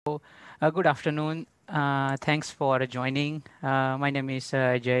Good afternoon. Thanks for joining. My name is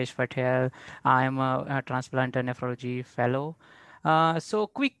J Patel. I am a transplant and nephrology fellow.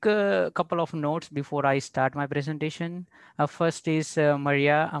 Quick couple of notes before I start my presentation. First is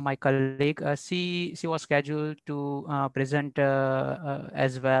Maria, my colleague. She was scheduled to present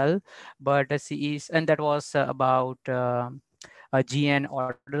as well, but she is, and that was about. A GN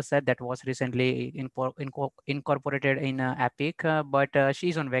order set that was recently incorporated in Epic, but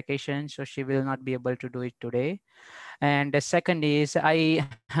she's on vacation, so she will not be able to do it today. And the second is I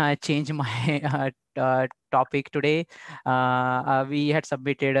changed my topic today. We had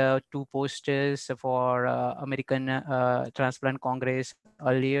submitted two posters for American Transplant Congress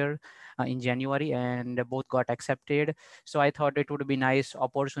earlier in January, and both got accepted. So I thought it would be nice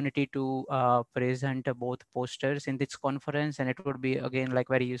opportunity to present both posters in this conference, and it would be again like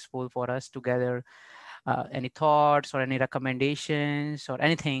very useful for us to gather any thoughts or any recommendations or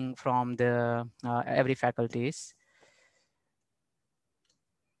anything from the every faculties.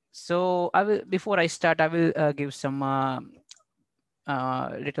 So I will, before I start, I will give some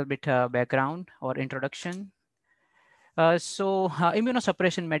little bit background or introduction.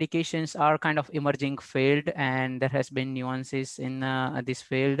 Immunosuppression medications are kind of emerging field, and there has been nuances in this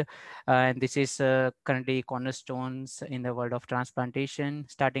field. And this is currently cornerstones in the world of transplantation,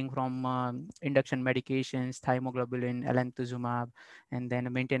 starting from induction medications, thymoglobulin, alemtuzumab, and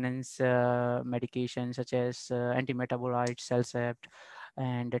then maintenance medications such as antimetabolites, CellCept,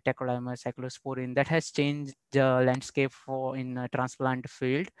 and tacrolimus, cyclosporin. That has changed the landscape for in transplant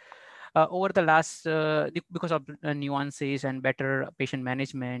field over the last because of nuances and better patient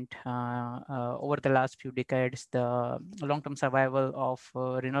management over the last few decades, the long-term survival of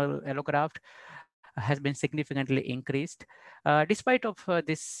renal allograft has been significantly increased. Despite of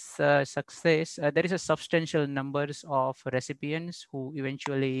this success, there is a substantial numbers of recipients who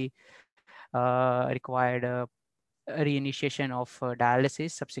eventually required reinitiation of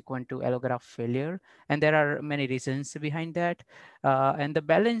dialysis subsequent to allograft failure, and there are many reasons behind that. And the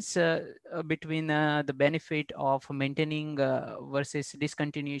balance between the benefit of maintaining versus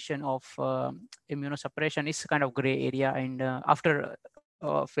discontinuation of immunosuppression is kind of gray area, and after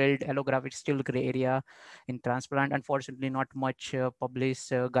failed allograft, it's still gray area in transplant. Unfortunately, not much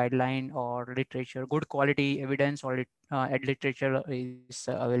published guideline or literature, good quality evidence or literature is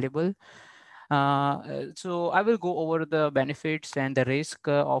available. So I will go over the benefits and the risk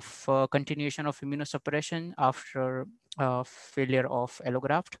of continuation of immunosuppression after failure of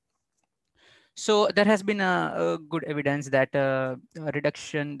allograft. So there has been a good evidence that the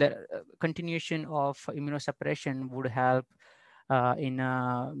continuation of immunosuppression would help in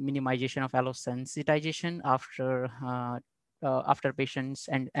minimization of allosensitization after patients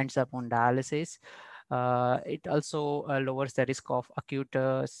ends up on dialysis. It also lowers the risk of acute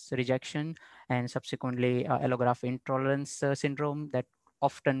rejection and subsequently allograft intolerance syndrome that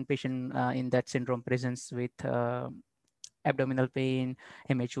often patient in that syndrome presents with abdominal pain,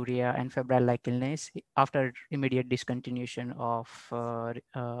 hematuria, and febrile-like illness after immediate discontinuation of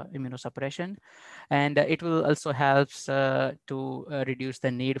immunosuppression. And it will also helps to reduce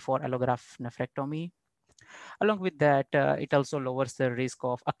the need for allograft nephrectomy. Along with that, it also lowers the risk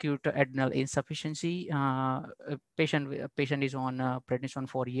of acute adrenal insufficiency. A patient is on prednisone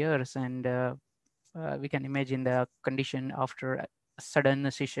for years, and we can imagine the condition after a sudden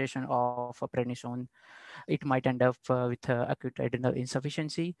cessation of prednisone. It might end up with acute adrenal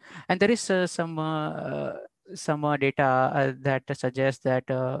insufficiency. And there is some data that suggests that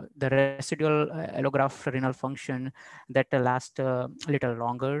the residual allograft renal function that last little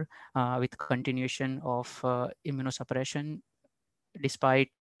longer with continuation of immunosuppression despite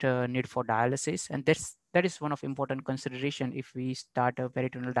need for dialysis. And that is one of important consideration if we start a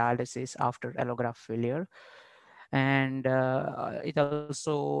peritoneal dialysis after allograft failure. And it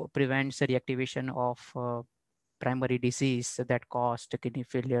also prevents the reactivation of primary disease that caused kidney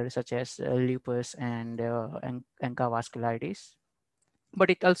failure, such as lupus and ANCA vasculitis.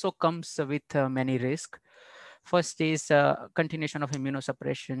 But it also comes with many risks. First is continuation of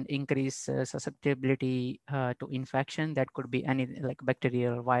immunosuppression, increase susceptibility to infection. That could be any like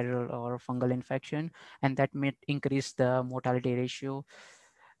bacterial, viral, or fungal infection, and that may increase the mortality ratio.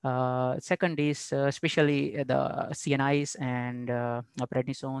 Second is especially the CNIs and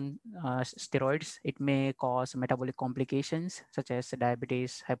prednisone steroids. It may cause metabolic complications such as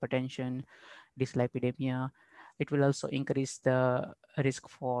diabetes, hypertension, dyslipidemia. It will also increase the risk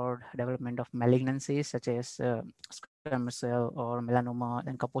for development of malignancies such as squamous cell or melanoma,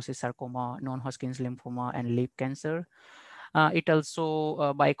 and Kaposi's sarcoma, non-Hodgkin's lymphoma, and lip cancer. It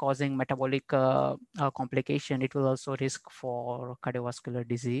also, by causing metabolic complication, it will also risk for cardiovascular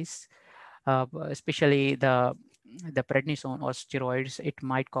disease, especially the prednisone or steroids. It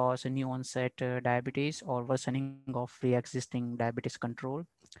might cause a new onset diabetes or worsening of pre-existing diabetes control.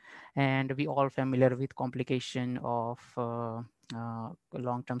 And we all familiar with complication of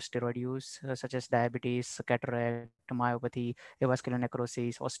long-term steroid use, such as diabetes, cataract, myopathy, avascular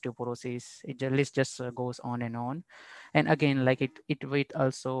necrosis, osteoporosis. List just goes on and on. And again, like it will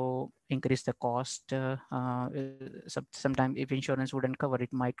also increase the cost. Sometimes if insurance wouldn't cover,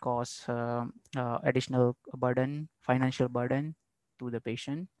 it might cause additional burden, financial burden to the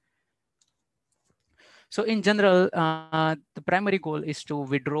patient. So in general, the primary goal is to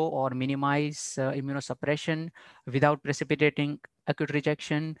withdraw or minimize immunosuppression without precipitating acute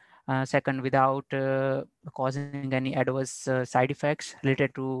rejection. Second, without causing any adverse side effects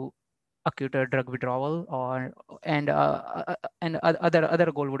related to acute drug withdrawal, or and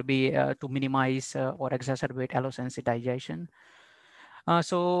other goal would be to minimize or exacerbate allosensitization.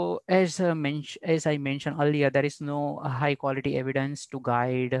 As I mentioned earlier, there is no high quality evidence to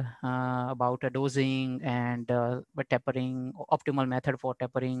guide about dosing and tapering, optimal method for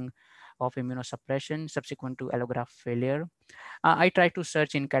tapering of immunosuppression subsequent to allograft failure. I tried to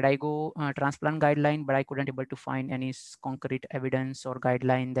search in KDIGO transplant guideline, but I couldn't able to find any concrete evidence or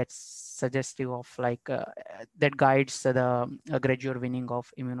guideline that's suggestive of that guides the gradual weaning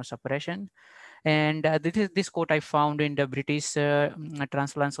of immunosuppression. And this quote I found in the British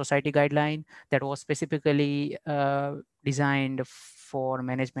Transplant Society guideline that was specifically designed for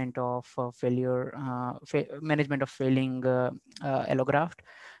management of management of failing allograft,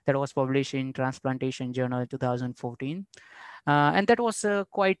 that was published in Transplantation Journal 2014. And that was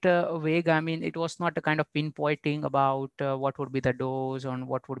quite vague. I mean, it was not a kind of pinpointing about what would be the dose and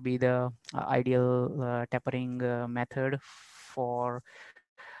what would be the ideal tapering method for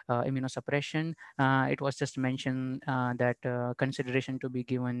immunosuppression. It was just mentioned that consideration to be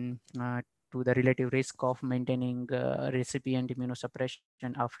given to the relative risk of maintaining recipient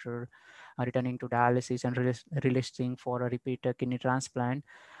immunosuppression after returning to dialysis and relisting for a repeat kidney transplant,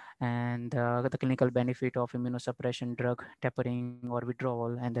 and the clinical benefit of immunosuppression drug tapering or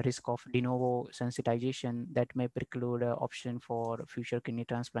withdrawal, and the risk of de novo sensitization that may preclude option for future kidney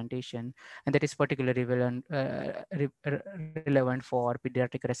transplantation. And that is particularly relevant for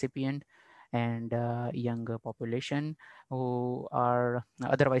pediatric recipient and young population who are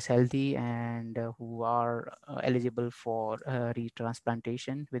otherwise healthy and who are eligible for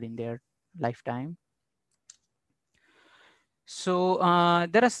retransplantation within their lifetime. So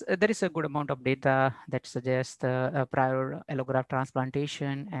there is a good amount of data that suggests prior allograft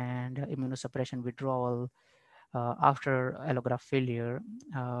transplantation and immunosuppression withdrawal after allograft failure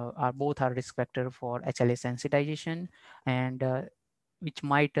are both are risk factor for HLA sensitization, and which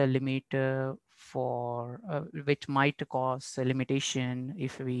might limit for which might cause a limitation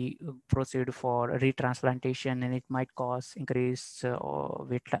if we proceed for retransplantation, and it might cause increase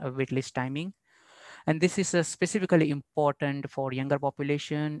wait list timing. And this is specifically important for younger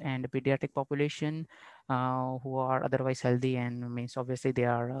population and pediatric population who are otherwise healthy, and means obviously they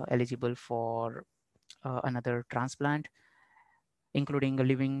are eligible for another transplant, including a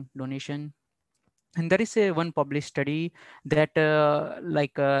living donation. And there is a one published study that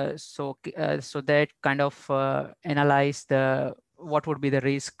so that kind of analyze the what would be the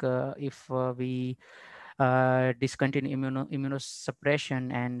risk if we discontinue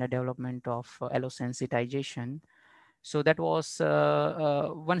immunosuppression and the development of allosensitization. So that was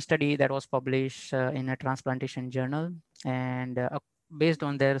one study that was published in a transplantation journal. And based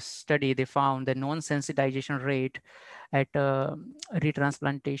on their study, they found the non-sensitization rate at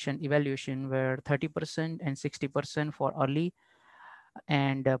retransplantation evaluation were 30% and 60% for early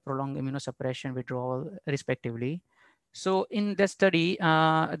and prolonged immunosuppression withdrawal, respectively. So in the study,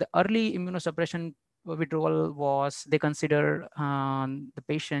 the early immunosuppression withdrawal was, they consider the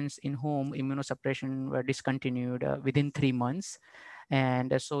patients in whom immunosuppression were discontinued within 3 months.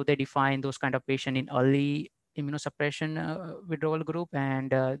 And so they define those kind of patient in early immunosuppression withdrawal group,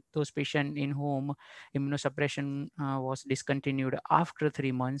 and those patients in whom immunosuppression was discontinued after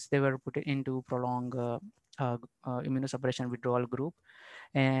 3 months, they were put into prolonged immunosuppression withdrawal group.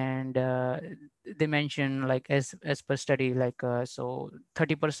 And they mention, like, as per study, like so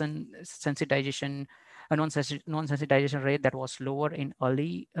 30% sensitization, a non-sensitization rate that was lower in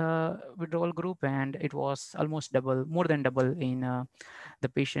early withdrawal group, and it was almost double, more than double in the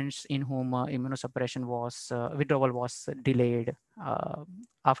patients in whom immunosuppression was withdrawal was delayed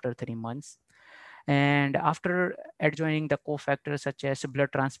after 3 months. And after adjoining the cofactors such as blood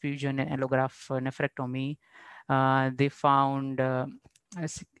transfusion and allograft nephrectomy, they found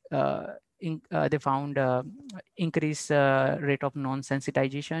as- they found increased rate of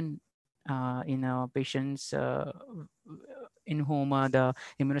non-sensitization in patients in whom the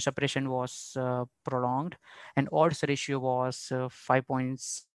immunosuppression was prolonged, and odds ratio was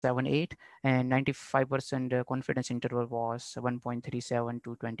 5.78, and 95% confidence interval was 1.37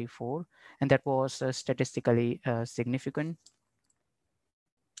 to 24, and that was statistically significant.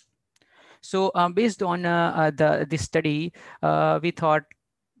 So based on this study, we thought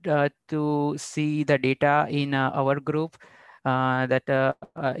to see the data in our group that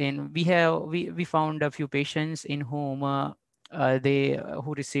in we found a few patients in whom they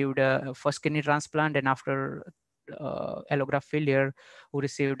who received first kidney transplant, and after allograft failure who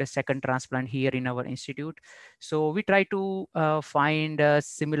received a second transplant here in our institute. So we try to find a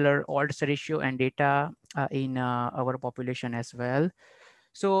similar odds ratio and data in our population as well.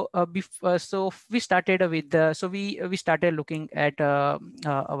 So so we started with the so we started looking at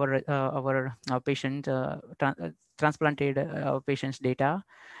our patient transplanted patients data,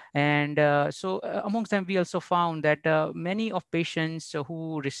 and so amongst them we also found that many of patients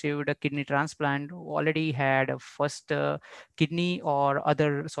who received a kidney transplant already had a first kidney or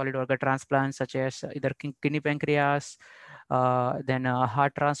other solid organ transplants, such as either kidney pancreas, then a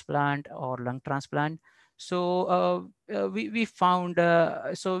heart transplant or lung transplant. So we found,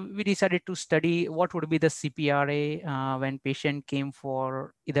 so we decided to study what would be the CPRA when patient came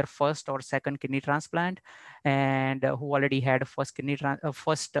for either first or second kidney transplant, and who already had a first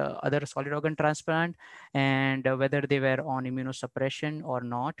first other solid organ transplant, and whether they were on immunosuppression or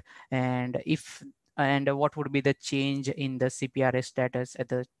not, and if and what would be the change in the CPRA status at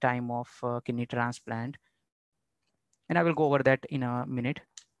the time of kidney transplant. And I will go over that in a minute.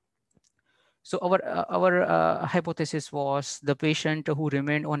 So our hypothesis was the patient who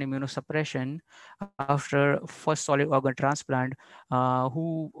remained on immunosuppression after first solid organ transplant,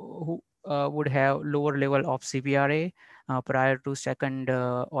 who would have lower level of CPRA prior to second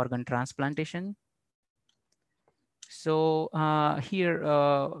organ transplantation. So here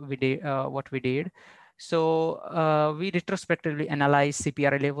we did what we did. So we retrospectively analyzed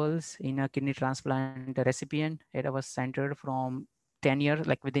CPRA levels in a kidney transplant recipient at our center from 10 years,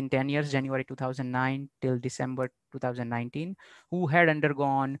 like within 10 years, January 2009 till December 2019, who had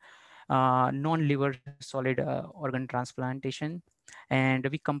undergone non-liver solid organ transplantation. And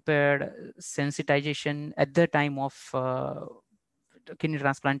we compared sensitization at the time of kidney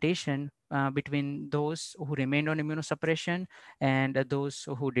transplantation between those who remained on immunosuppression and those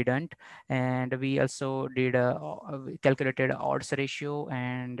who didn't. And we also did we calculated odds ratio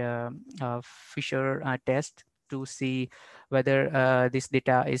and Fisher test to see whether this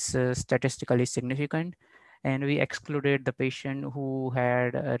data is statistically significant. And we excluded the patient who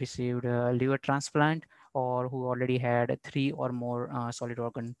had received a liver transplant or who already had 3 or more solid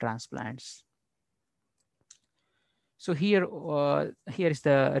organ transplants. So here is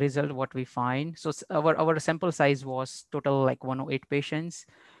the result what we find. So our sample size was total like 108 patients.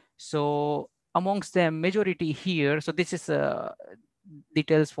 So amongst them, majority here. So this is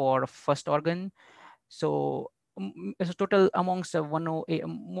details for first organ. So so total amongst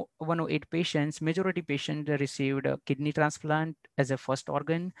 108 patients, majority patient received a kidney transplant as a first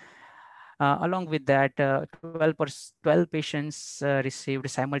organ. Along with that, 12 patients received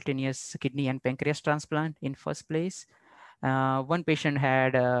simultaneous kidney and pancreas transplant in first place. One patient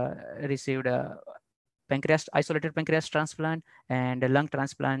had received a isolated pancreas transplant, and a lung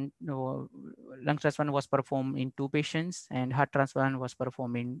transplant was performed in 2 patients, and heart transplant was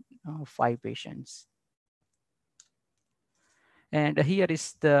performed in 5 patients. And here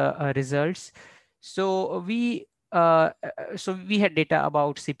is the results. So we had data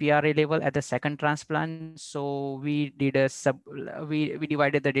about CPRA level at the second transplant. So we divided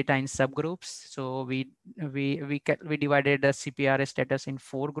the data in subgroups. So we divided the CPRA status in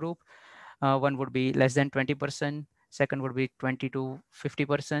 4 groups. One would be less than 20%. Second would be 20 to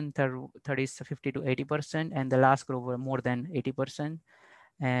 50%. Third is 50 to 80%, and the last group were more than 80%.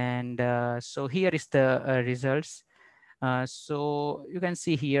 And so here is the results. So you can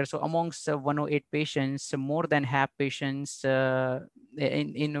see here, so amongst 108 patients, more than half patients,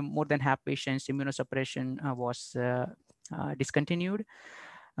 in more than half patients, immunosuppression was discontinued.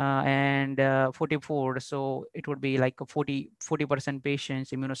 And 44, so it would be like 40% patients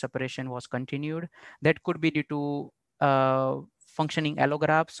immunosuppression was continued. That could be due to functioning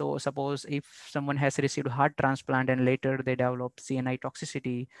allograft. So suppose if someone has received heart transplant and later they develop CNI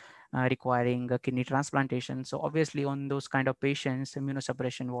toxicity requiring a kidney transplantation, so obviously on those kind of patients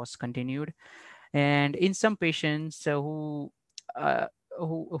immunosuppression was continued. And in some patients who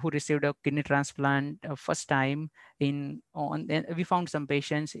who received a kidney transplant first time we found some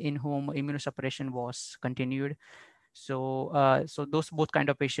patients in whom immunosuppression was continued. So those both kind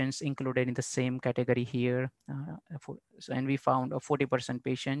of patients included in the same category here. And we found a 40%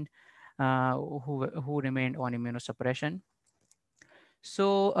 patient who remained on immunosuppression.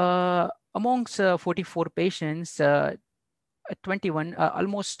 So amongst 44 patients, 21,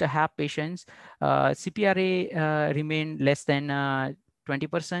 almost half patients, CPRA remained less than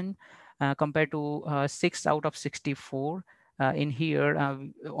 20% compared to 6 out of 64. In here,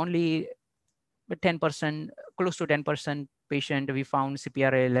 only 10%, close to 10% patient we found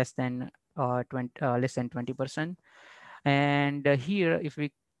CPRA less than 20%. And here, if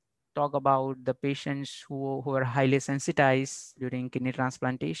we talk about the patients who are highly sensitized during kidney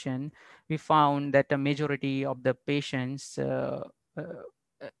transplantation, we found that the majority of the patients uh, uh,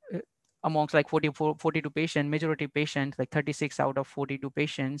 amongst like 42 patients, majority patients, like 36 out of 42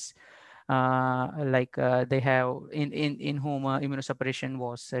 patients, they have in whom immunosuppression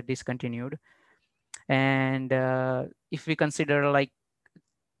was discontinued. And if we consider like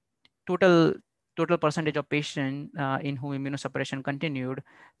total percentage of patients in whom immunosuppression continued,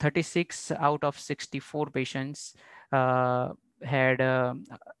 36 out of 64 patients had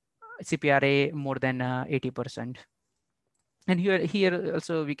CPRA more than 80%. And here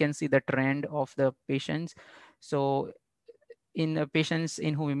also we can see the trend of the patients. So in patients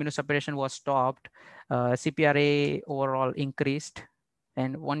in whom immunosuppression was stopped, CPRA overall increased,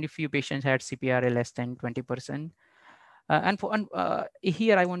 and only few patients had CPRA less than 20%.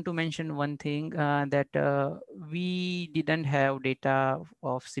 Here I want to mention one thing, that we didn't have data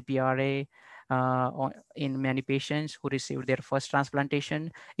of CPRA in many patients who received their first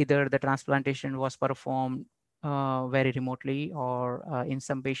transplantation. Either the transplantation was performed very remotely, or in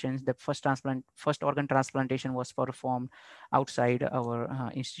some patients the first organ transplantation was performed outside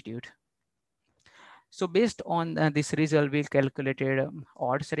our institute. So based on this result, we calculated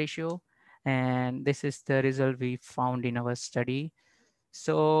odds ratio, and this is the result we found in our study.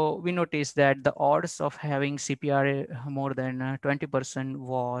 So we noticed that the odds of having CPR more than 20%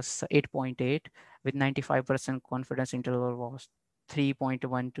 was 8.8, with 95% confidence interval was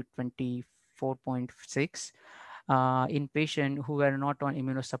 3.1 to 24.6 in patients who were not on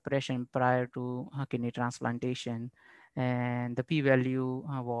immunosuppression prior to kidney transplantation. And the p-value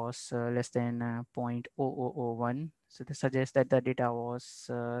was less than 0.0001. So this suggests that the data was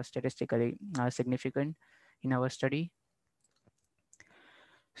statistically significant in our study.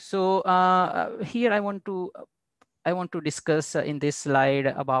 So here I want to discuss in this slide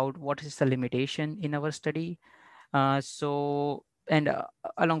about what is the limitation in our study. And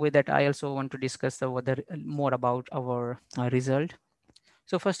along with that, I also want to discuss more about our result.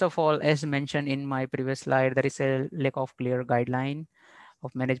 So first of all, as mentioned in my previous slide, there is a lack of clear guideline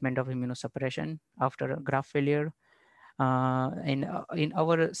of management of immunosuppression after graft failure. In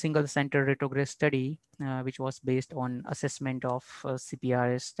our single center retrograde study, which was based on assessment of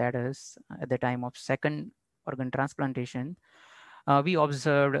CPR status at the time of second organ transplantation, we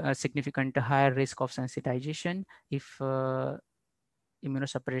observed a significant higher risk of sensitization if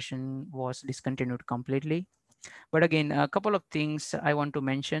immunosuppression was discontinued completely. But again, a couple of things I want to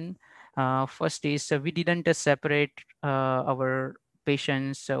mention. First is we didn't separate our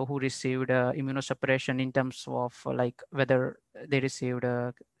patients who received immunosuppression in terms of like whether they received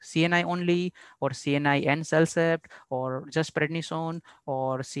CNI only, or CNI and CellCept, or just prednisone,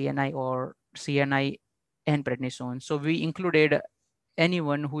 or CNI and prednisone. So we included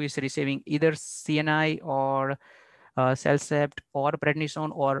anyone who is receiving either CNI or CellCept or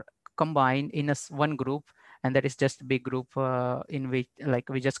prednisone, or combined in one group, and that is just a big group in which like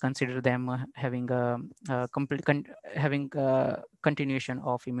we just consider them having a complete continuation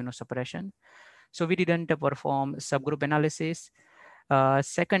of immunosuppression. So we didn't perform subgroup analysis.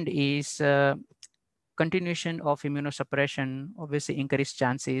 Second is continuation of immunosuppression obviously increased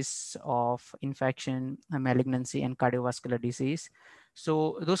chances of infection, malignancy, and cardiovascular disease.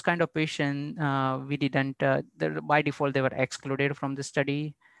 So those kind of patients, we didn't, by default, they were excluded from the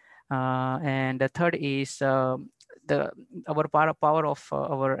study. And the third is our power of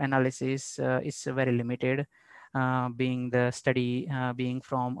our analysis is very limited, being the study being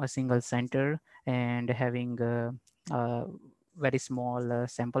from a single center and having a very small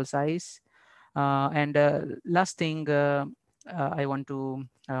sample size. And last thing I want to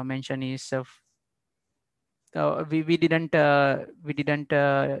mention is we didn't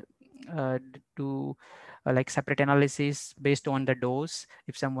do like separate analysis based on the dose.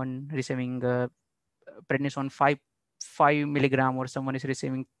 If someone receiving prednisone 5 milligram, or someone is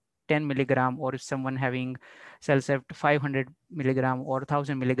receiving 10 milligram, or if someone having cells at 500 milligram or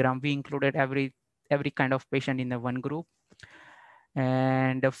 1000 milligram, we included every kind of patient in the one group.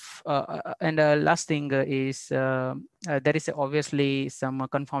 And last thing is there is obviously some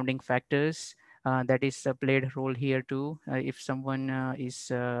confounding factors that is played a role here too. If someone is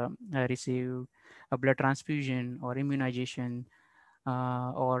receive a blood transfusion or immunization,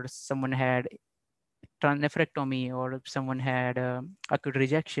 or someone had nephrectomy, or if someone had acute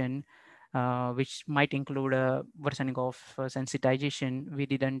rejection, which might include a worsening of sensitization, we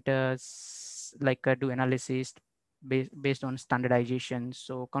didn't do analysis based on standardization.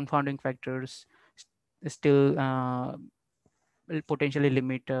 So confounding factors still will potentially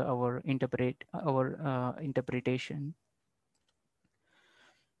limit our interpretation.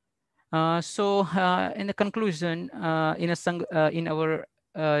 In the conclusion, in our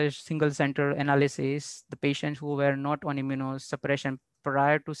single center analysis, the patients who were not on immunosuppression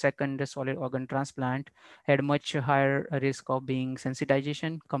prior to second solid organ transplant had much higher risk of being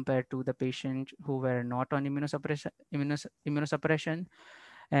sensitization compared to the patients who were not on immunosuppression.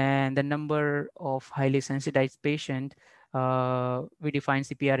 And the number of highly sensitized patients, we define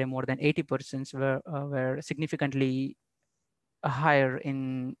CPRA more than 80%, were significantly higher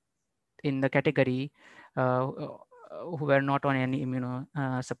in the category who were not on any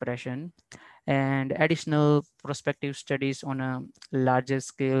immunosuppression. And additional prospective studies on a larger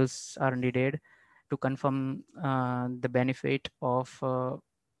scales are needed to confirm the benefit of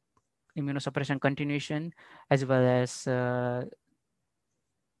immunosuppression continuation, as well as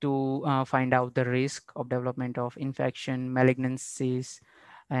to find out the risk of development of infection, malignancies,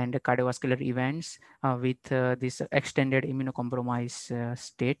 and cardiovascular events with this extended immunocompromised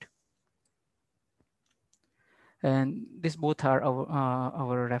state. And these both are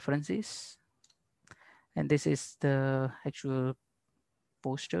our references. And this is the actual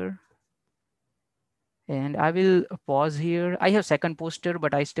poster. And I will pause here. I have second poster,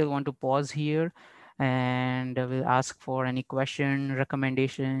 but I still want to pause here, and I will ask for any question,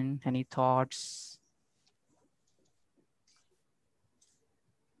 recommendation, any thoughts.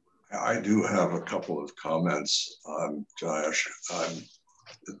 I do have a couple of comments, Josh.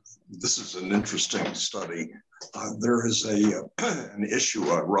 This is an interesting study. There is an issue,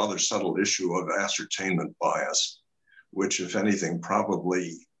 a rather subtle issue of ascertainment bias, which, if anything,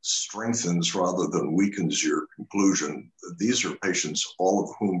 probably strengthens rather than weakens your conclusion. These are patients, all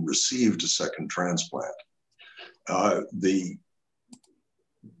of whom received a second transplant. The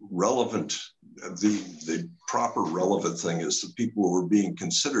proper relevant thing is the people who are being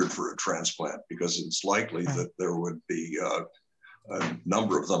considered for a transplant, because it's likely that there would be a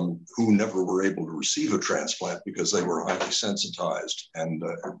number of them who never were able to receive a transplant because they were highly sensitized. And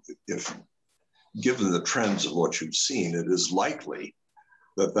if given the trends of what you've seen, it is likely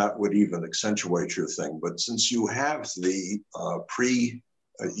that that would even accentuate your thing. But since you have the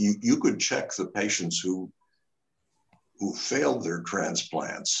you could check the patients who failed their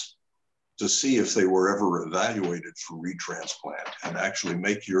transplants to see if they were ever evaluated for retransplant, and actually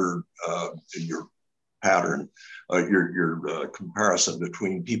make your pattern, your comparison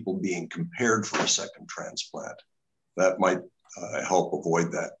between people being compared for a second transplant. That might help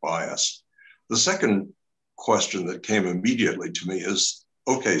avoid that bias. The second question that came immediately to me is,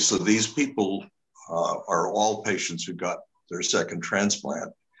 okay, so these people are all patients who got their second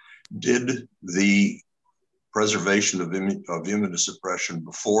transplant. Did the preservation of immunosuppression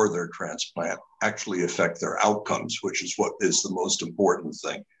before their transplant actually affect their outcomes, which is what is the most important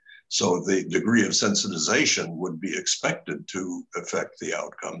thing? So the degree of sensitization would be expected to affect the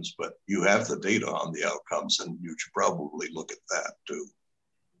outcomes, but you have the data on the outcomes, and you should probably look at that too.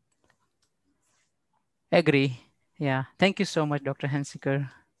 Agree. Yeah. Thank you so much, Dr. Hensiker.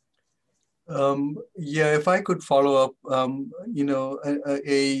 Yeah, if I could follow up, you know,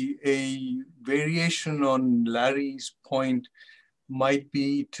 a variation on Larry's point might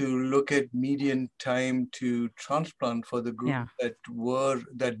be to look at median time to transplant for the group that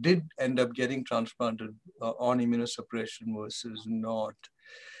did end up getting transplanted on immunosuppression versus not.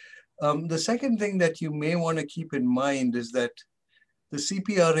 The second thing that you may want to keep in mind is that the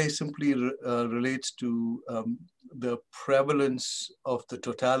CPRA simply relates to the prevalence of the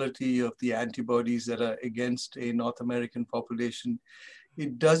totality of the antibodies that are against a North American population.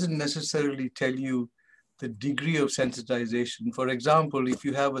 It doesn't necessarily tell you the degree of sensitization. For example, if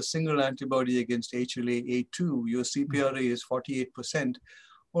you have a single antibody against HLA-A2, your CPRA is 48%,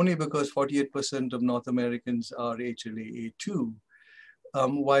 only because 48% of North Americans are HLA-A2,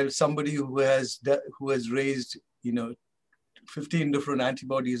 while somebody who has raised, you know, 15 different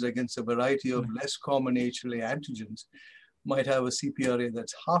antibodies against a variety of less common HLA antigens might have a CPRA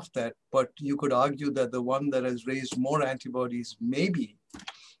that's half that, but you could argue that the one that has raised more antibodies may be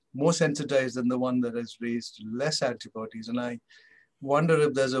more sensitized than the one that has raised less antibodies. And I wonder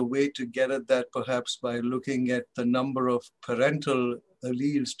if there's a way to get at that perhaps by looking at the number of parental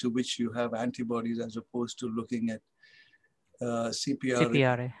alleles to which you have antibodies as opposed to looking at CPRA.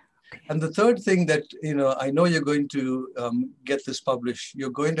 CPRA. Okay. And the third thing that, I know you're going to get this published, you're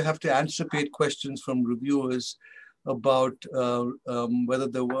going to have to anticipate questions from reviewers about whether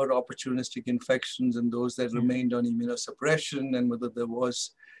there were opportunistic infections and those that remained on immunosuppression, and whether there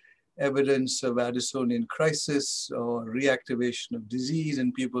was evidence of Addisonian crisis or reactivation of disease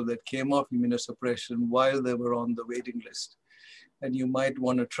in people that came off immunosuppression while they were on the waiting list. And you might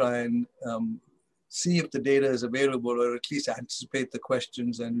want to try and see if the data is available, or at least anticipate the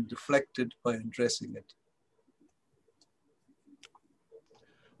questions and deflect it by addressing it.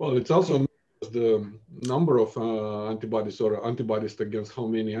 Well, it's also the number of antibodies or antibodies against how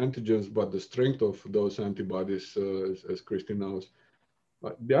many antigens, but the strength of those antibodies, as Christine knows.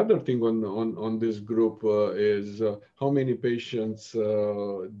 The other thing on this group is how many patients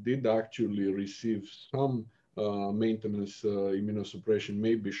did actually receive some maintenance immunosuppression,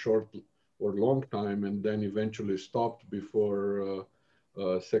 maybe short or long time, and then eventually stopped before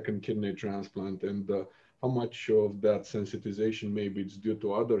second kidney transplant, and how much of that sensitization maybe it's due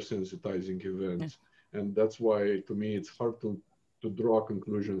to other sensitizing events. And that's why, to me, it's hard to draw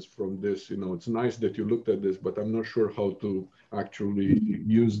conclusions from this. It's nice that you looked at this, but I'm not sure how to actually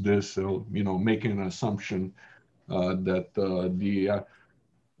use this, making an assumption that the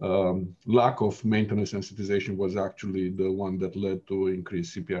lack of maintenance sensitization was actually the one that led to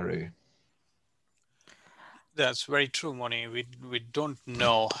increased CPRA. That's very true, Moni. We don't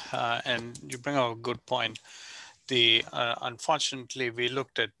know, and you bring up a good point. Unfortunately, we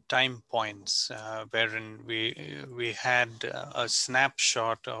looked at time points wherein we had a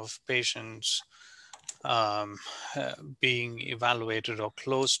snapshot of patients being evaluated or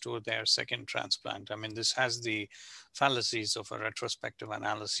close to their second transplant. I mean, this has the fallacies of a retrospective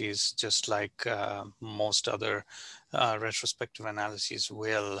analysis, just like most other retrospective analyses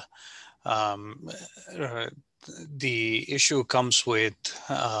will. The issue comes with,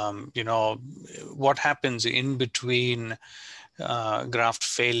 what happens in between graft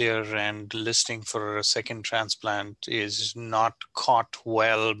failure and listing for a second transplant is not caught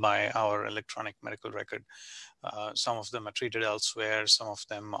well by our electronic medical record. Some of them are treated elsewhere. Some of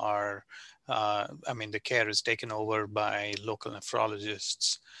them are, the care is taken over by local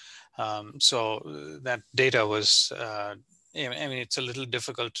nephrologists. So that data was, it's a little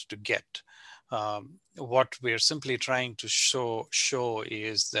difficult to get. What we're simply trying to show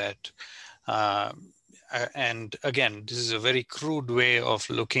is that, and again, this is a very crude way of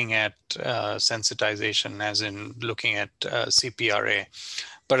looking at sensitization, as in looking at CPRA.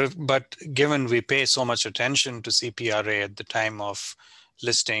 But given we pay so much attention to CPRA at the time of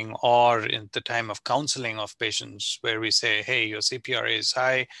listing or in the time of counseling of patients, where we say, hey, your CPRA is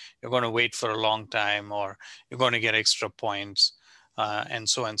high, you're going to wait for a long time, or you're going to get extra points. And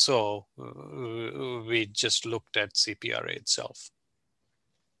so, we just looked at CPRA itself.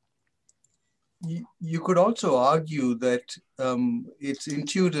 You could also argue that it's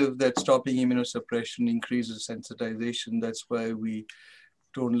intuitive that stopping immunosuppression increases sensitization. That's why we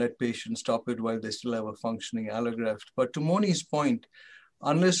don't let patients stop it while they still have a functioning allograft. But to Moni's point,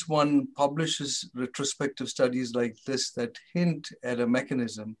 unless one publishes retrospective studies like this that hint at a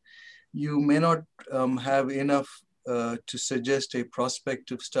mechanism, you may not have enough to suggest a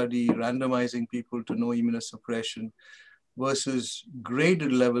prospective study randomizing people to no immunosuppression versus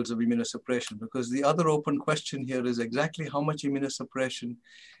graded levels of immunosuppression. Because the other open question here is exactly how much immunosuppression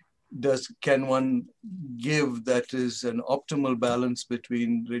can one give that is an optimal balance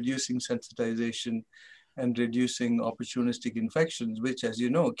between reducing sensitization and reducing opportunistic infections, which, as you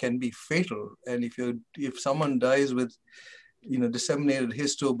know, can be fatal. And if someone dies with disseminated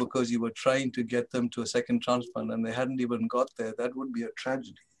histo because you were trying to get them to a second transplant and they hadn't even got there, that would be a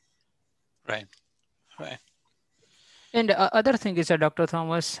tragedy. Right. And other thing is, Dr.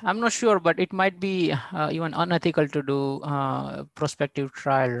 Thomas, I'm not sure, but it might be even unethical to do prospective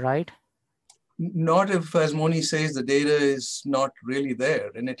trial, right? Not if, as Moni says, the data is not really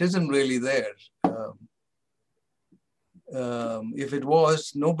there, and it isn't really there. If it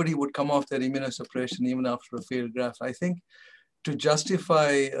was, nobody would come off their immunosuppression even after a failed graft. I think to justify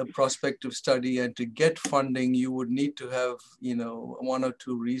a prospective study and to get funding, you would need to have, one or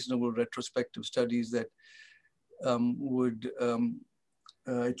two reasonable retrospective studies that would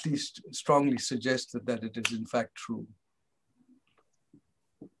at least strongly suggest that it is in fact true.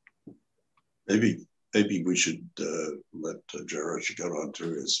 Maybe maybe we should let Jayesh get on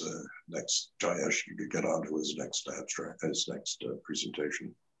to his next. Jayesh, you could get on to his next abstract, his next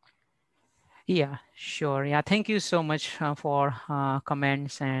presentation. Yeah, sure. Yeah, thank you so much for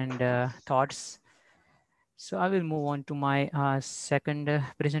comments and thoughts. So I will move on to my second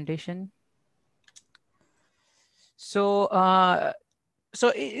presentation. So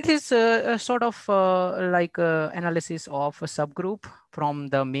it is a sort of like analysis of a subgroup from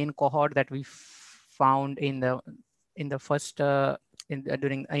the main cohort that we found in the first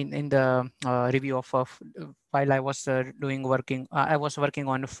during in the review of while I was I was working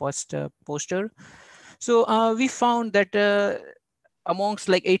on the first poster. So we found that amongst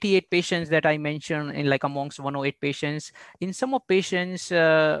like 88 patients that I mentioned, in like amongst 108 patients, in some of patients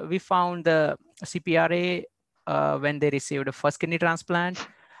we found the CPRA when they received a first kidney transplant.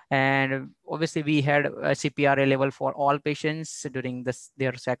 And obviously we had a CPRA level for all patients during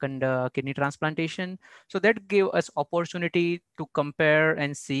their second kidney transplantation. So that gave us opportunity to compare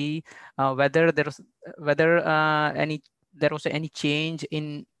and see whether there was any change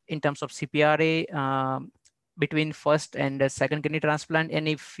in terms of CPRA between first and second kidney transplant, and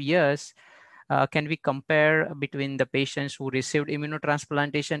if yes, can we compare between the patients who received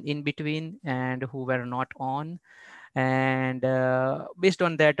immunotransplantation in between and who were not on? And based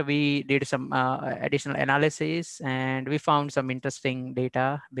on that, we did some additional analysis, and we found some interesting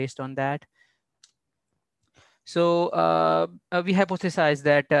data based on that. So we hypothesized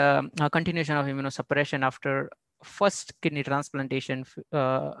that a continuation of immunosuppression after first kidney transplantation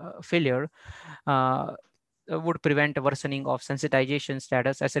failure would prevent a worsening of sensitization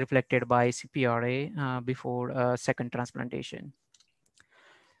status as reflected by CPRA before second transplantation.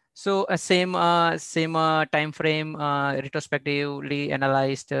 So same time frame, retrospectively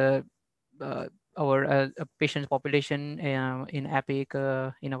analyzed our patient population in EPIC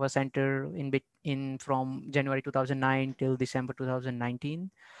in our center in from January 2009 till December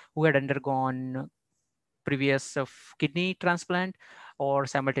 2019, who had undergone previous of kidney transplant or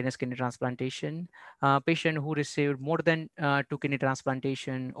simultaneous kidney transplantation, patient who received more than 2 kidney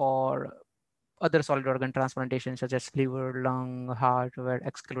transplantation or other solid organ transplantation such as liver, lung, heart were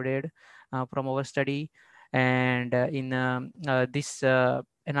excluded from our study. And in this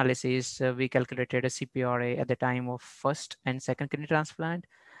analysis, we calculated a CPRA at the time of first and second kidney transplant.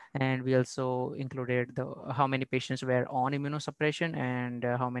 And we also included how many patients were on immunosuppression and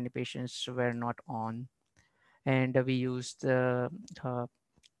how many patients were not on. And we used a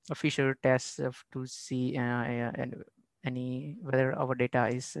Fisher test to see whether our data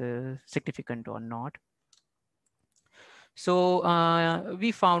is significant or not. So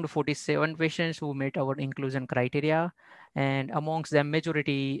we found 47 patients who met our inclusion criteria, and amongst them,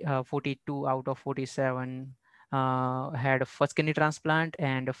 majority 42 out of 47 had a first kidney transplant,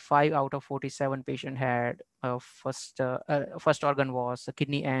 and 5 out of 47 patients had first organ was a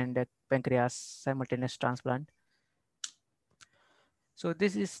kidney and pancreas simultaneous transplant. So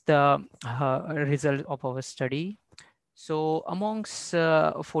this is the result of our study. So amongst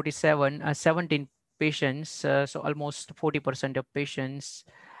 47, 17 patients, so almost 40% of patients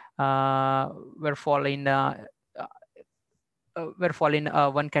were fall in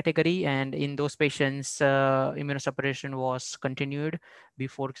one category, and in those patients, immunosuppression was continued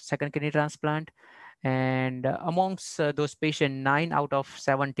before second kidney transplant. And amongst those patients, 9 out of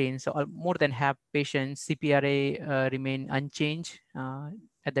 17, so more than half patients, CPRA remain unchanged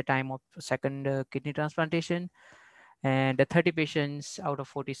at the time of second kidney transplantation. And the 30 patients out of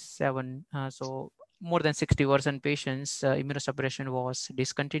 47, so more than 60% patients, immunosuppression was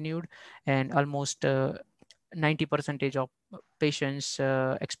discontinued, and almost 90% of patients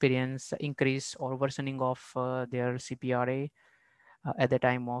experience increase or worsening of their CPRA at the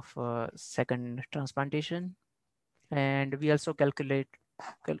time of second transplantation. And we also calculated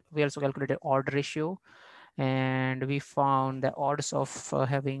odd ratio, and we found the odds of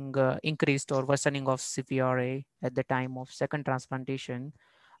having increased or worsening of CPRA at the time of second transplantation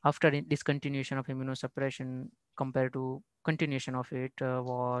after discontinuation of immunosuppression compared to continuation of it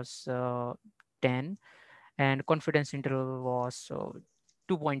was 10, and confidence interval was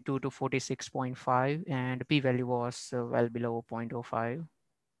 2.2 to 46.5, and p-value was well below 0.05.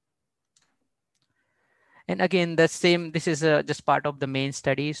 And again, this is just part of the main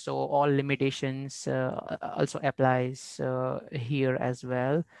study, so all limitations also applies here as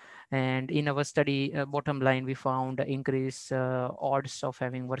well. And in our study, bottom line, we found increased odds of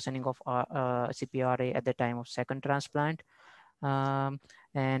having worsening of CPRA at the time of second transplant.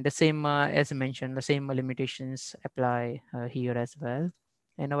 And the same, as mentioned, the same limitations apply here as well.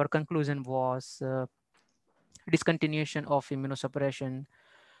 And our conclusion was discontinuation of immunosuppression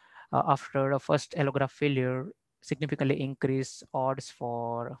after the first allograft failure, significantly increased odds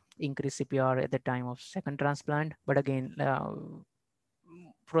for increased CPR at the time of second transplant. But again,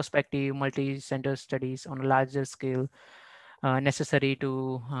 prospective multi-center studies on a larger scale necessary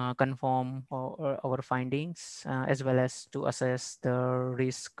to confirm our findings, as well as to assess the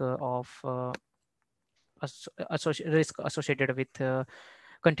risk of risk associated with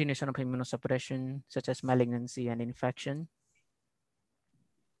continuation of immunosuppression, such as malignancy and infection.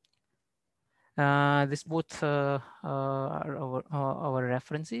 This both are our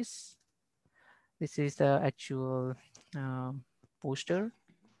references. This is the actual poster.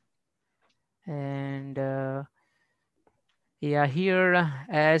 And yeah, here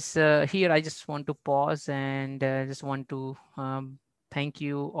here I just want to pause and just want to thank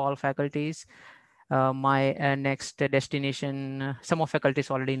you all faculties. My next destination, some of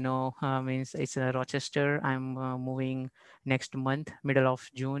faculties already know, means it's Rochester. I'm moving next month, middle of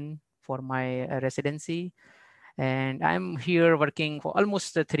June, for my residency. And I'm here working for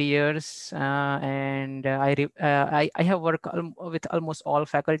almost 3 years, and I have worked with almost all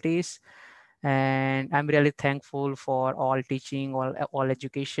faculties, and I'm really thankful for all teaching, all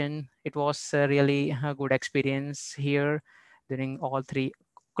education. It was really a good experience here during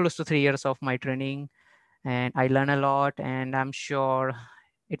close to 3 years of my training, and I learn a lot, and I'm sure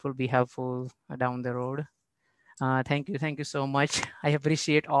it will be helpful down the road. Thank you so much. I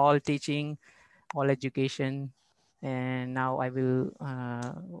appreciate all teaching, all education. And now I will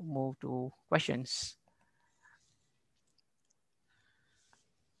move to questions.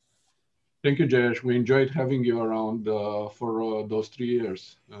 Thank you, Jayesh. We enjoyed having you around for those 3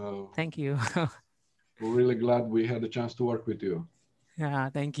 years. Thank you. We're really glad we had the chance to work with you. Yeah,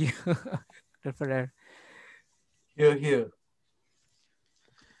 thank you. Here.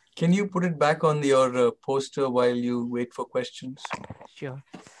 Can you put it back on your poster while you wait for questions? Sure.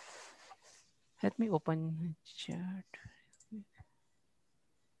 Let me open chat.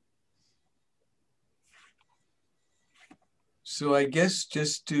 So I guess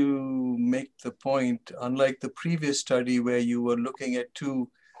just to make the point, unlike the previous study where you were looking at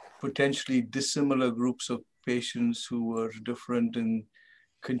two potentially dissimilar groups of patients who were different in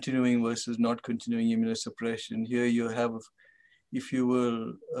continuing versus not continuing immunosuppression, here you have, if you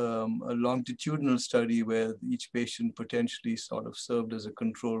will, a longitudinal study where each patient potentially sort of served as a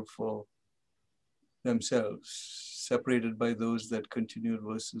control for themselves, separated by those that continued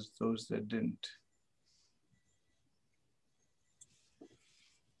versus those that didn't.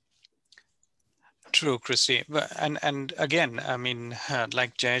 True, Christy. And again, I mean,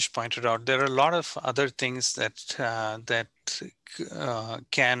 like Jayesh pointed out, there are a lot of other things that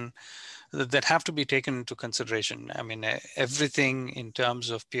that have to be taken into consideration. I mean, everything in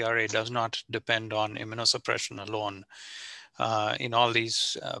terms of PRA does not depend on immunosuppression alone. In all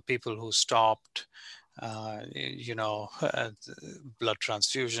these people who stopped, blood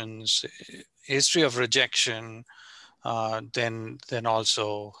transfusions, history of rejection, then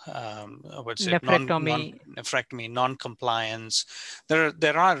also what's it, nephrectomy, non-compliance.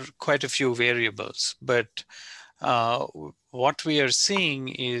 There are quite a few variables, but what we are seeing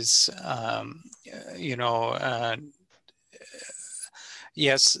is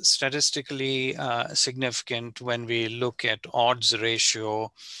yes, statistically significant when we look at odds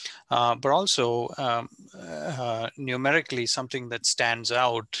ratio, but also numerically something that stands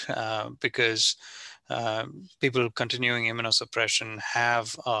out because people continuing immunosuppression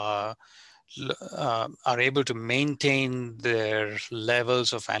are able to maintain their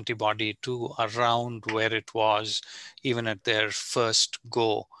levels of antibody to around where it was even at their first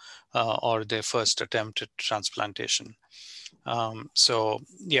go or their first attempt at transplantation. So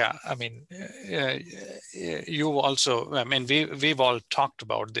yeah, I mean, you also, I mean, we've all talked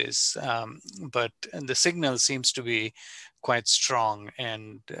about this, but the signal seems to be quite strong,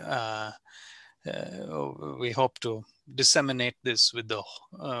 and we hope to disseminate this with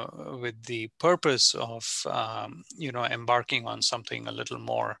the purpose of embarking on something a little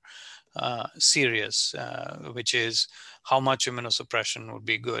more serious, which is how much immunosuppression would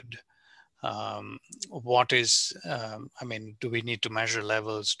be good. What is, I mean, do we need to measure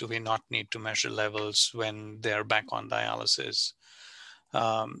levels? Do we not need to measure levels when they're back on dialysis?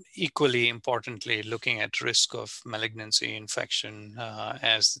 Equally importantly, looking at risk of malignancy infection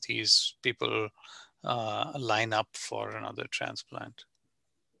as these people line up for another transplant.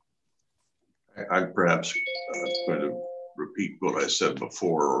 I'm perhaps going to repeat what I said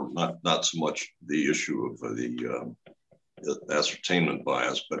before, or not so much the issue of the ascertainment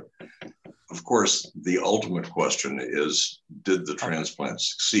bias, but of course, the ultimate question is, did the transplant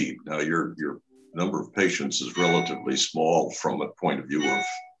succeed? Now, your number of patients is relatively small from a point of view of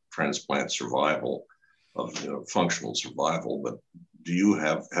transplant survival, of functional survival, but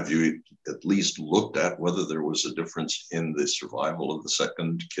have you at least looked at whether there was a difference in the survival of the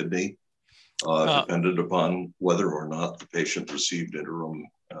second kidney, dependent upon whether or not the patient received interim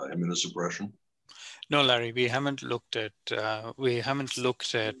immunosuppression? No, Larry, we haven't looked at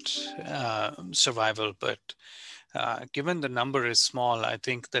survival, but given the number is small, I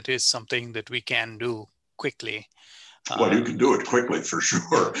think that is something that we can do quickly. Well, you can do it quickly for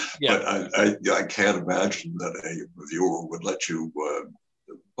sure, yeah. but I can't imagine that a viewer would let you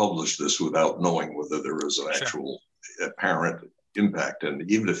publish this without knowing whether there is an actual apparent impact. And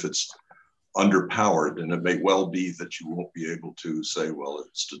even if it's underpowered, and it may well be that you won't be able to say, well,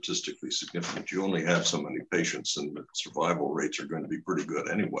 it's statistically significant. You only have so many patients, and the survival rates are going to be pretty good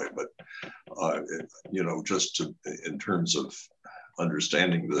anyway. But just in terms of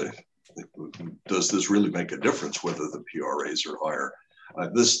understanding does this really make a difference whether the PRAs are higher?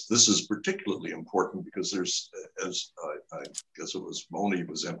 This is particularly important because there's, as I guess it was Moni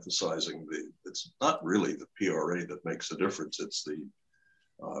was emphasizing, it's not really the PRA that makes a difference. It's the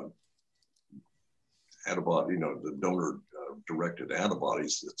antibody, the donor-directed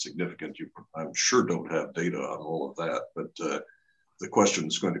antibodies that's significant. I'm sure don't have data on all of that, but the question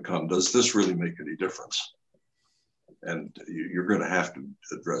is going to come, does this really make any difference? And you're going to have to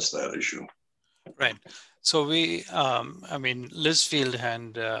address that issue. Right. So we, Liz Field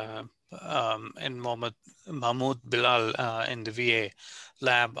and Mahmoud Bilal in the VA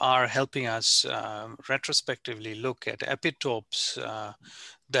lab are helping us retrospectively look at epitopes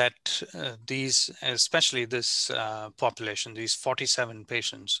that especially this population, these 47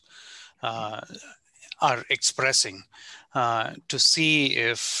 patients, are expressing to see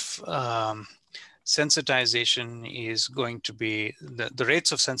if sensitization is going to be, the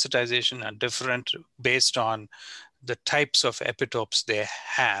rates of sensitization are different based on the types of epitopes they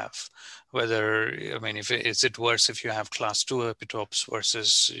have. Whether, is it worse if you have class 2 epitopes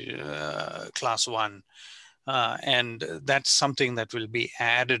versus class 1? And that's something that will be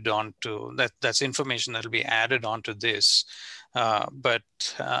added on to, that's information that will be added onto this. But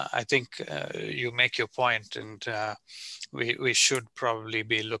I think you make your point, and we should probably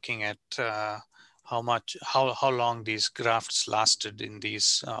be looking at how long these grafts lasted in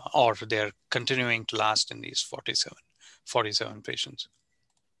these, or they're continuing to last in these 47 patients.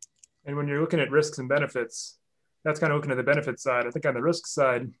 And when you're looking at risks and benefits, that's kind of looking at the benefit side. I think on the risk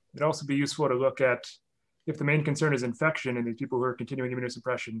side, it'd also be useful to look at, if the main concern is infection in these people who are continuing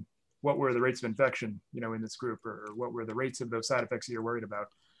immunosuppression, what were the rates of infection, in this group, or what were the rates of those side effects that you're worried about?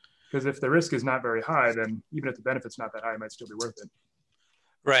 Because if the risk is not very high, then even if the benefit's not that high, it might still be worth it.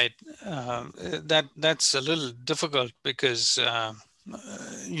 Right. That's a little difficult because,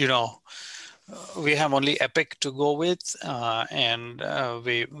 we have only EPIC to go with, and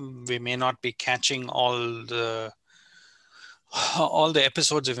we may not be catching all the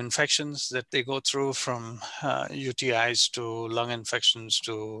episodes of infections that they go through, from UTIs to lung infections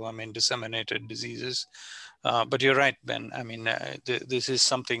to, disseminated diseases. But you're right, Ben. This is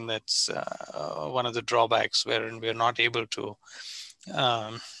something that's one of the drawbacks wherein we're not able to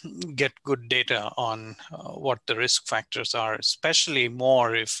get good data on what the risk factors are, especially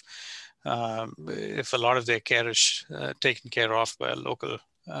more if a lot of their care is taken care of by a local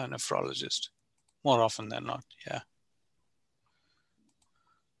nephrologist, more often than not. Yeah.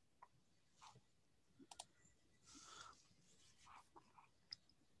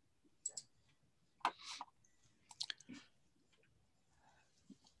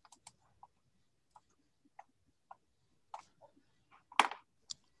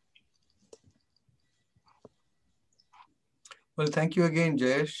 Well, thank you again,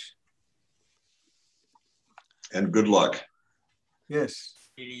 Jayesh. And good luck. Yes.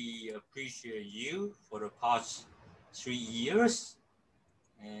 Really appreciate you for the past 3 years.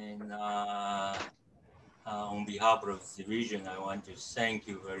 And on behalf of the division, I want to thank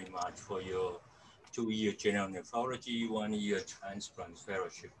you very much for your 2-year general nephrology, 1-year transplant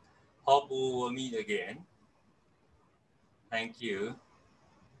fellowship. Hope we will meet again. Thank you.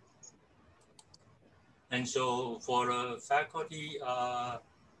 And so for the faculty,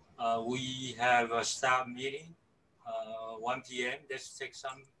 we have a staff meeting, 1 p.m. Let's take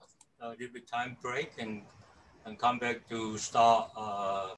some little bit time break and come back to start